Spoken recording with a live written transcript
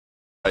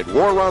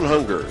War on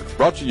Hunger,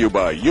 brought to you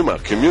by Yuma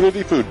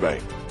Community Food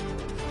Bank.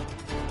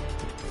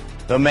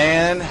 The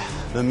man,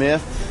 the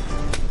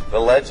myth, the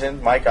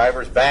legend, Mike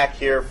Ivers, back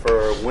here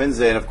for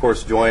Wednesday, and of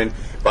course joined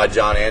by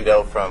John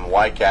Andoh from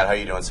YCAT. How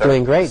you doing, sir?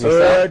 Doing great.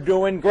 We're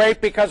doing great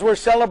because we're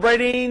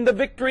celebrating the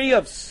victory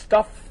of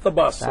Stuff the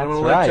Bus. That's I'm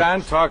going to right. let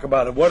John talk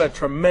about it. What a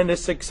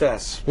tremendous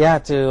success. Yeah,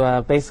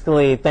 to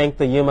basically thank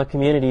the Yuma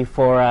community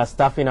for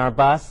stuffing our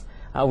bus.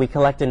 We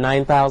collected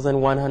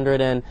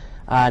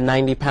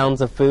 9,190 pounds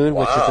of food,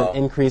 which is an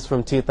increase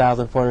from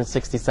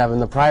 2,467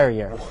 the prior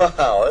year.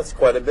 Wow, that's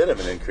quite a bit of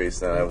an increase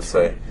then, I would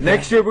say.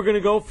 Next year we're going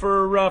to go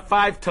for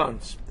 5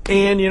 tons.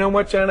 And you know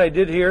what, John? I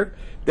did hear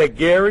that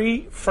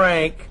Gary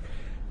Frank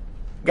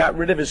got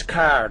rid of his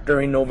car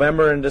during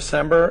November and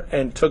December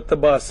and took the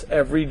bus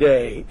every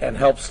day and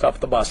helped stuff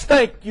the bus.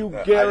 Thank you,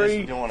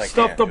 Gary.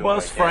 Stuff the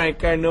bus,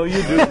 Frank. I know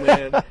you do,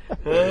 man.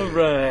 All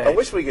right. I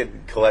wish we could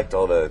collect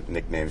all the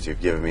nicknames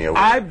you've given me.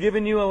 I've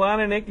given you a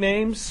lot of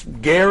nicknames.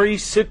 Gary,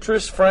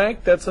 Citrus,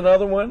 Frank, that's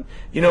another one.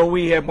 You know,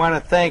 we want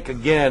to thank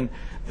again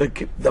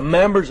the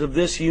members of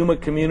this Yuma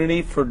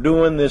community for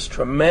doing this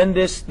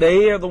tremendous.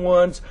 They are the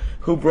ones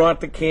who brought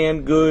the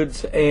canned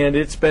goods, and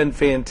it's been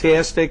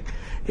fantastic.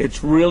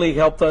 It's really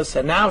helped us.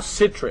 And now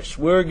citrus.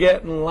 We're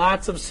getting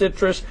lots of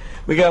citrus.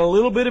 We got a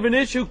little bit of an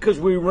issue because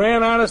we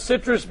ran out of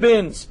citrus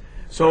bins.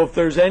 So if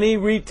there's any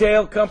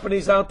retail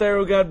companies out there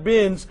who got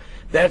bins,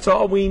 that's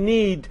all we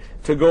need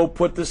to go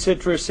put the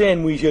citrus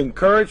in. We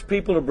encourage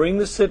people to bring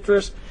the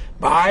citrus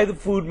by the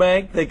food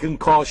bank. They can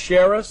call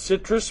Shara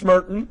Citrus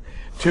Merton,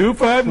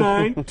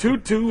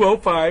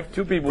 259-2205.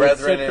 Two people with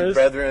citrus.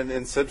 Brethren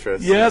in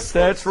citrus. Yes,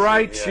 that's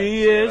right. Yeah,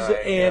 she is.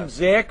 right, and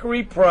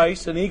Zachary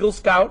Price, an Eagle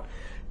Scout,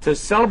 to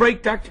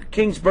celebrate Dr.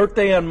 King's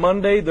birthday on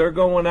Monday. They're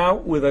going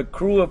out with a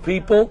crew of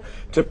people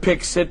to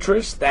pick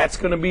citrus. That's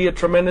going to be a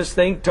tremendous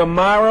thing.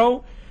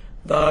 Tomorrow,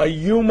 the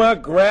Yuma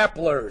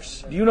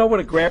Grapplers. Do you know what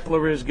a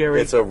grappler is, Gary?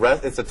 It's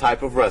a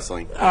type of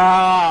wrestling.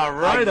 Ah,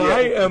 right.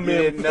 I am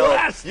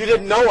impressed. You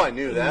didn't know I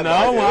knew that.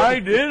 No, I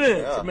didn't.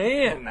 Yeah.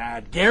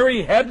 Man,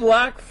 Gary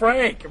Headlock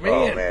Frank.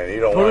 Man, oh, man,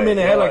 you don't put want him in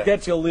a headlock.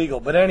 That's illegal.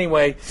 But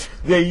anyway,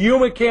 the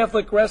Yuma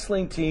Catholic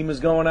Wrestling team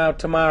is going out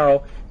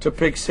tomorrow to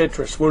pick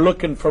citrus. We're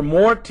looking for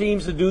more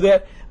teams to do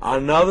that.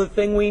 Another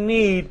thing we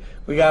need,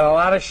 we got a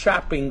lot of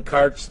shopping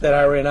carts that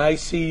are in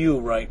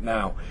ICU right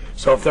now.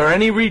 So if there are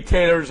any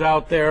retailers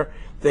out there,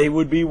 they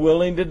would be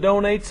willing to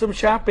donate some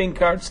shopping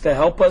carts to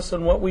help us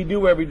in what we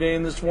do every day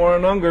in this war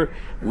on hunger.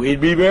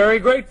 We'd be very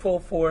grateful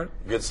for it.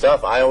 Good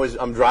stuff.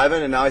 I'm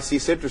driving and now I see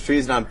citrus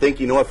trees and I'm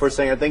thinking, you know what first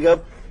thing I think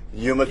of?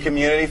 Yuma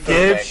Community Food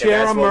Give Bank.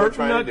 Shara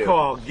Merton a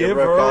call. Give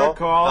her a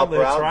call. Help her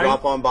That's out. right.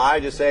 Drop on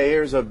by. Just say,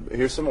 here's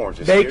some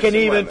oranges. They Here's can some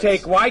even lemons.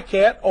 take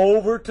YCAT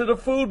over to the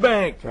food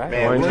bank. Right.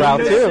 Man, Orange we're route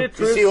doing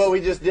too. You see what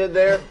we just did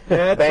there?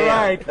 That's Bam.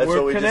 right. That's We're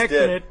what we just connecting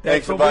did. it.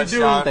 Thanks That's a what we bunch, do.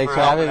 John, Thanks for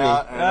having me.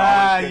 helping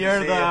out, and You're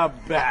good to see the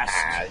you. best.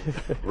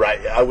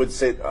 Right. I would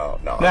say, oh,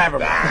 no. Never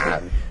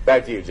mind.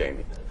 Back to you,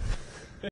 Jamie.